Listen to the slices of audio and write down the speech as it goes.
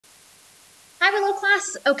Hi, Willow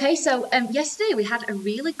class. Okay, so yesterday we had a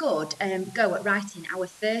really good go at writing our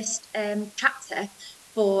first chapter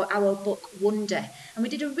for our book Wonder, and we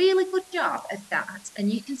did a really good job of that. And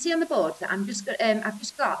you can see on the board that I've just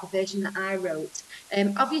got the version that I wrote.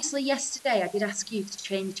 Obviously, yesterday I did ask you to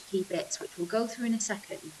change key bits, which we'll go through in a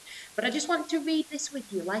second. But I just want to read this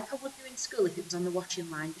with you, like I would do in school if it was on the watching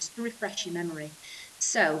line, just to refresh your memory.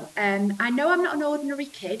 So, I know I'm not an ordinary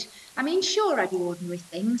kid. I mean, sure, I do ordinary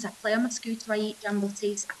things. I play on my scooter, I eat jam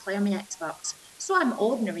butties, I play on my Xbox. So I'm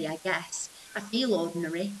ordinary, I guess. I feel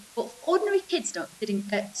ordinary, but ordinary kids don't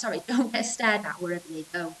get stared at wherever they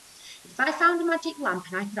go. If I found a magic lamp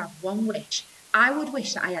and I could have one wish, I would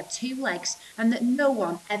wish that I had two legs and that no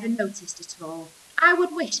one ever noticed at all. I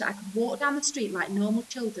would wish that I could walk down the street like normal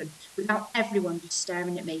children without everyone just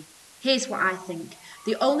staring at me. Here's what I think.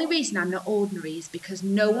 The only reason I'm not ordinary is because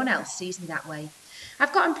no one else sees me that way.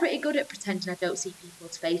 I've gotten pretty good at pretending I don't see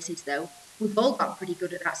people's faces, though. We've all got pretty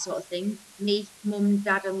good at that sort of thing. Me, Mum,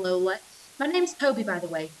 Dad, and Lola. My name's Toby, by the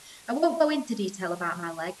way. I won't go into detail about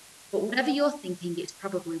my leg, but whatever you're thinking, it's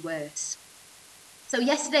probably worse. So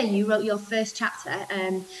yesterday you wrote your first chapter,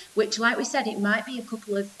 which, like we said, it might be a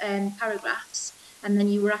couple of paragraphs, and then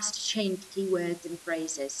you were asked to change keywords and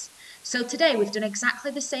phrases. So today we've done exactly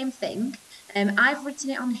the same thing. I've written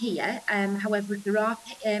it on here. However, there are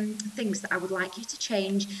things that I would like you to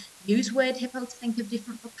change. Use word hippo to think of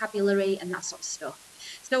different vocabulary and that sort of stuff.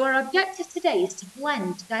 So our objective today is to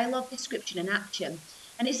blend dialogue, description, and action.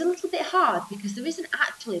 And it's a little bit hard because there isn't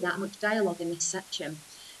actually that much dialogue in this section.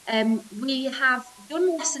 We have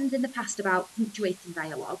done lessons in the past about punctuating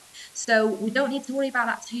dialogue, so we don't need to worry about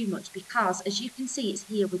that too much because, as you can see, it's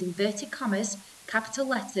here with inverted commas, capital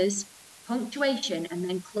letters, punctuation, and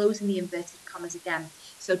then closing the inverted commas again.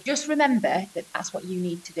 So just remember that that's what you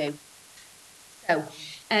need to do. So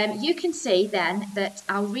you can see then that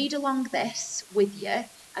I'll read along this with you,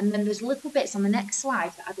 and then there's little bits on the next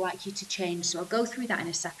slide that I'd like you to change, so I'll go through that in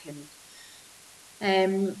a second.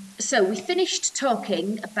 So we finished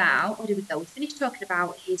talking about, where did we go? We finished talking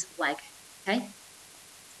about his leg, okay?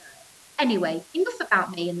 Anyway, enough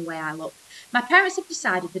about me and the way I look. My parents have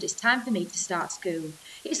decided that it's time for me to start school.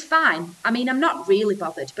 It's fine. I mean, I'm not really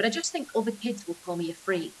bothered, but I just think other kids will call me a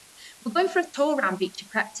freak. We're going for a tour around Beecher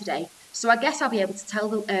Prep today, so I guess I'll be able to tell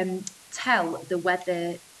the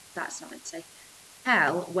whether that's not meant to say,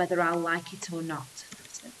 tell whether I'll like it or not.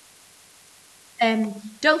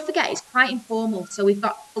 Don't forget, it's quite informal, so we've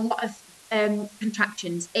got a lot of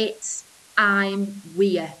contractions. It's I'm,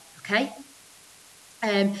 we're, okay?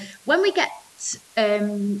 When we get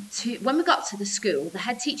when we got to the school, the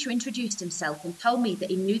head teacher introduced himself and told me that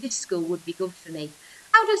he knew this school would be good for me.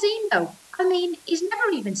 How does he know? I mean, he's never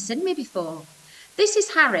even seen me before. This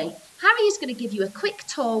is Harry. Harry is going to give you a quick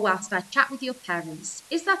tour whilst I chat with your parents.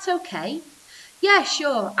 Is that okay? Yeah,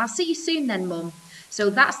 sure. I'll see you soon then, Mum.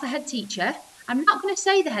 So that's the head teacher. I'm not going to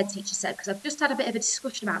say the head teacher said because I've just had a bit of a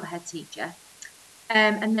discussion about the head teacher.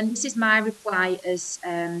 And then this is my reply as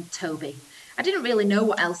Toby. I didn't really know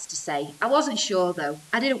what else to say. I wasn't sure though.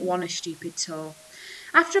 I didn't want a stupid tour.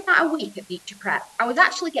 After about a week at Beecher Prep, I was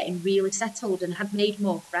actually getting really settled and had made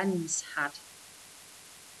more friends.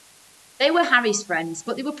 They were Harry's friends,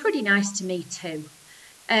 but they were pretty nice to me too.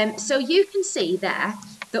 So you can see there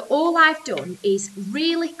that all I've done is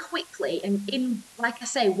really quickly and in, like I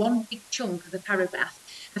say, one big chunk of a paragraph,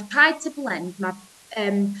 I've tried to blend my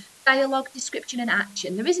dialogue, description and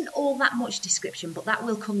action. There isn't all that much description, but that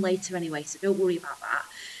will come later anyway, so don't worry about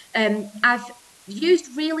that. I've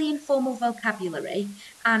used really informal vocabulary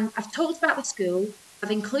and I've talked about the school,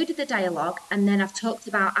 I've included the dialogue, and then I've talked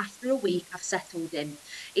about after a week I've settled in.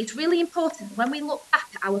 It's really important when we look back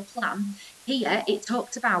at our plan, here it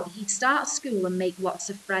talked about he'd start school and make lots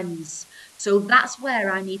of friends. So that's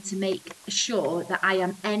where I need to make sure that I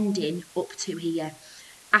am ending up to here.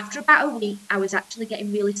 After about a week, I was actually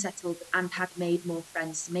getting really settled and had made more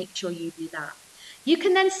friends, so make sure you do that. You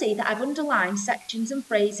can then see that I've underlined sections and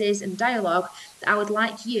phrases and dialogue that I would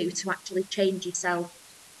like you to actually change yourself.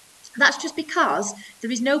 That's just because there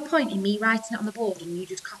is no point in me writing it on the board and you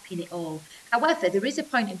just copying it all. However, there is a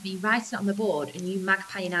point in me writing it on the board and you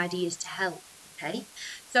magpieing ideas to help. Okay,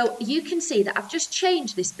 so you can see that I've just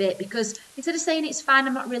changed this bit because instead of saying it's fine,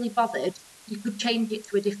 I'm not really bothered, you could change it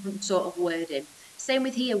to a different sort of wording. Same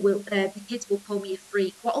with here, the kids will call me a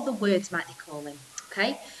freak. What other words might they call him?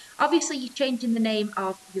 Okay, obviously you're changing the name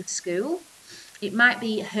of your school. It might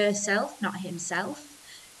be herself, not himself.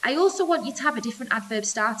 I also want you to have a different adverb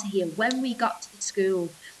starter here, when we got to the school.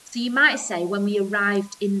 So you might say when we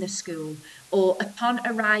arrived in the school or upon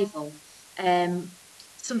arrival,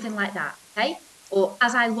 something like that, okay? or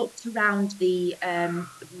as I looked around the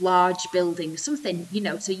large building, something,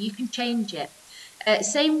 so you can change it.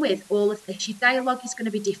 Same with all of this. Your dialogue is going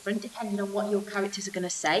to be different depending on what your characters are going to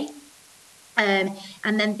say. And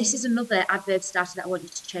then this is another adverb starter that I want you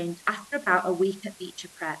to change after about a week at Beecher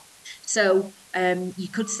Prep. So you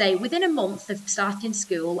could say within a month of starting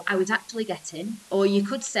school, I was actually getting, or you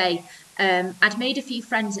could say I'd made a few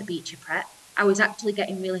friends at Beecher Prep. I was actually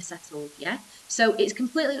getting really settled. Yeah. So it's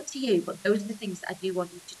completely up to you, but those are the things that I do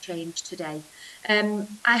want you to change today.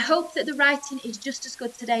 I hope that the writing is just as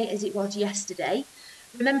good today as it was yesterday.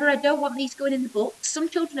 Remember, I don't want these going in the books. Some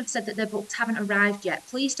children have said that their books haven't arrived yet.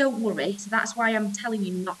 Please don't worry. So that's why I'm telling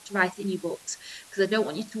you not to write in your books, because I don't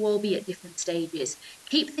want you to all be at different stages.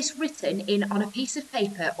 Keep this written in on a piece of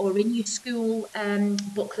paper or in your school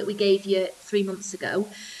book that we gave you 3 months ago.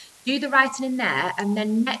 Do the writing in there, and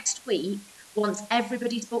then next week, once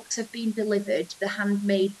everybody's books have been delivered, the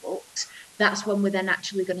handmade books, that's when we're then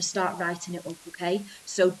actually going to start writing it up, okay?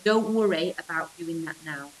 So don't worry about doing that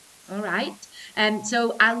now. All right.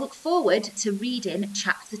 So I look forward to reading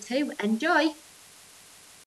chapter 2. Enjoy.